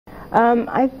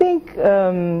I think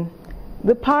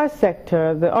the power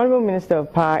sector, the Honorable Minister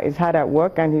of Power is hard at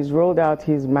work and he's rolled out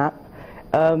his map.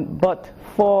 But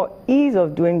for ease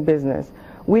of doing business,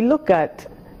 we look at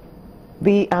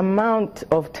the amount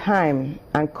of time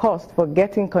and cost for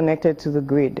getting connected to the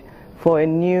grid for a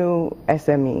new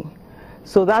SME.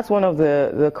 So that's one of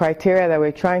the criteria that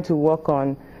we're trying to work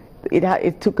on.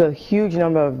 It took a huge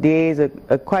number of days,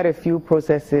 quite a few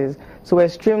processes. So we're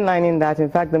streamlining that. In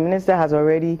fact, the minister has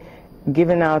already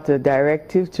given out a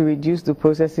directive to reduce the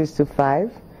processes to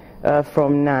 5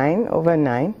 from 9, over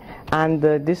 9. And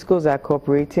the discos are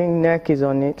cooperating, NERC is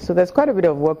on it. So there's quite a bit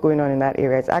of work going on in that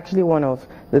area. It's actually one of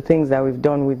the things that we've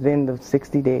done within the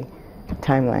 60-day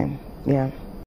timeline. Yeah.